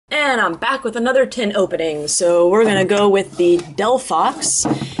And I'm back with another tin opening. So we're gonna go with the Delphox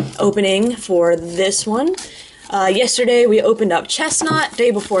opening for this one. Yesterday we opened up Chestnut,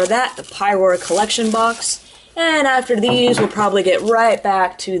 day before that the Pyroar collection box, and after these we'll probably get right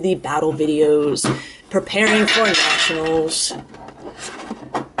back to the battle videos, preparing for nationals.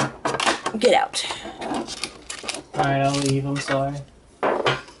 Get out. Alright, I'll leave, I'm sorry.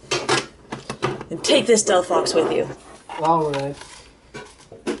 And take this Delphox with you. Alright.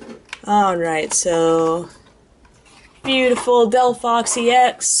 Alright, so beautiful Delphox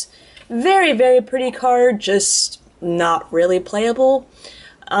EX. Very, very pretty card, just not really playable.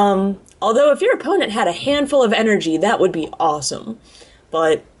 Although if your opponent had a handful of energy, that would be awesome.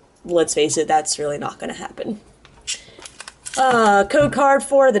 But let's face it, that's really not going to happen. Code card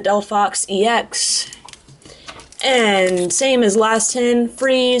for the Delphox EX. And same as last tin,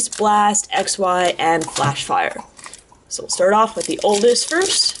 Freeze, Blast, XY, and Flash Fire. So we'll start off with the oldest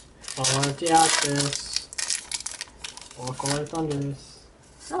first. Artiactus. Or Color Thunders.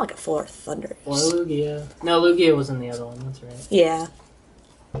 Not like a Full Thunder. Or Lugia. No, Lugia was in the other one, that's right. Yeah.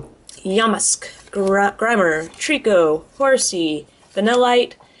 Yamask, Grimer, Trico, Horsey,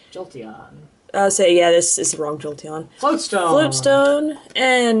 Vanillite. Jolteon. This is the wrong Jolteon. Floatstone. Floatstone,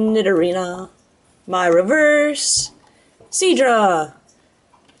 and Nidorina. My reverse, Seadra.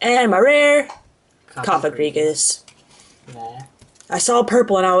 And my rare, Cofagrigus. Nah. I saw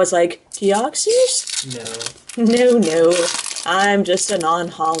purple and I was like, Deoxys? No. No. I'm just a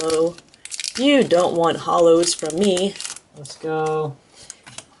non-hollow. You don't want hollows from me. Let's go.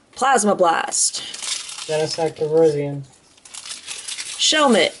 Plasma Blast. Genesect Erosion.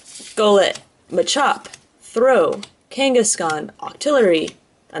 Shelmet, Golett, Machop, Throw, Kangaskhan, Octillery,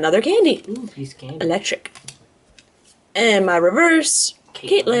 another candy. Ooh, piece of candy. Electric. And my reverse,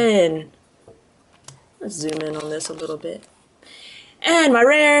 Caitlyn. Let's zoom in on this a little bit. And my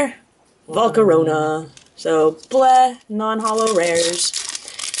rare, Volcarona. So, bleh, non-hollow rares.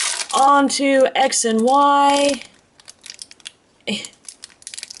 On to X and Y.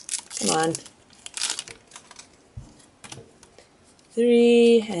 Come on.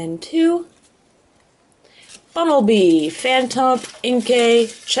 3 and 2. Bumblebee, Phantump, Inkay,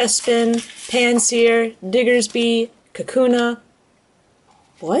 Chespin, Pansear, Diggersby, Kakuna.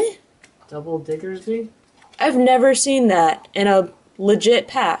 What? Double Diggersby? I've never seen that in a legit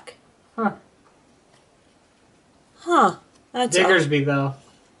pack. Huh. That's Diggersby, though.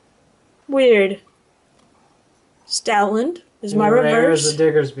 weird. Stoutland is my Rare is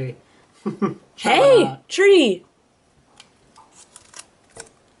reverse. a Diggersby. Hey! Tree!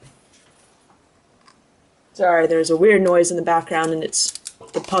 Sorry, there's a weird noise in the background and it's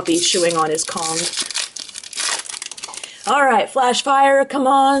the puppy chewing on his Kong. Alright, Flash Fire, come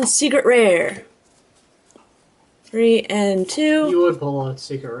on, Secret Rare. 3 and 2. You would pull a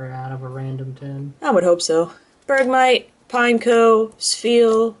secret rare out of a random tin. I would hope so. Bergmite, Pineco,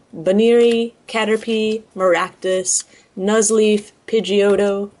 Spheal, Baniri, Caterpie, Maractus, Nuzleaf,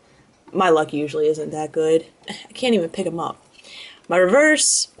 Pidgeotto. My luck usually isn't that good. I can't even pick them up. My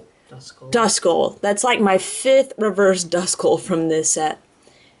reverse, Duskull. That's like my 5th reverse Duskull from this set.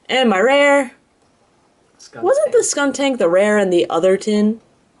 And my rare, wasn't the Skuntank the rare in the other tin?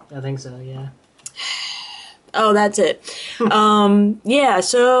 I think so, yeah. Oh, that's it. Yeah,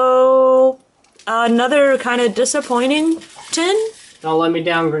 so another kind of disappointing tin. Don't let me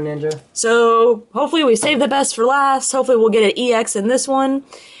down, Greninja. So hopefully we save the best for last. Hopefully we'll get an EX in this one.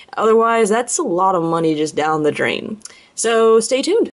 Otherwise, that's a lot of money just down the drain. So stay tuned.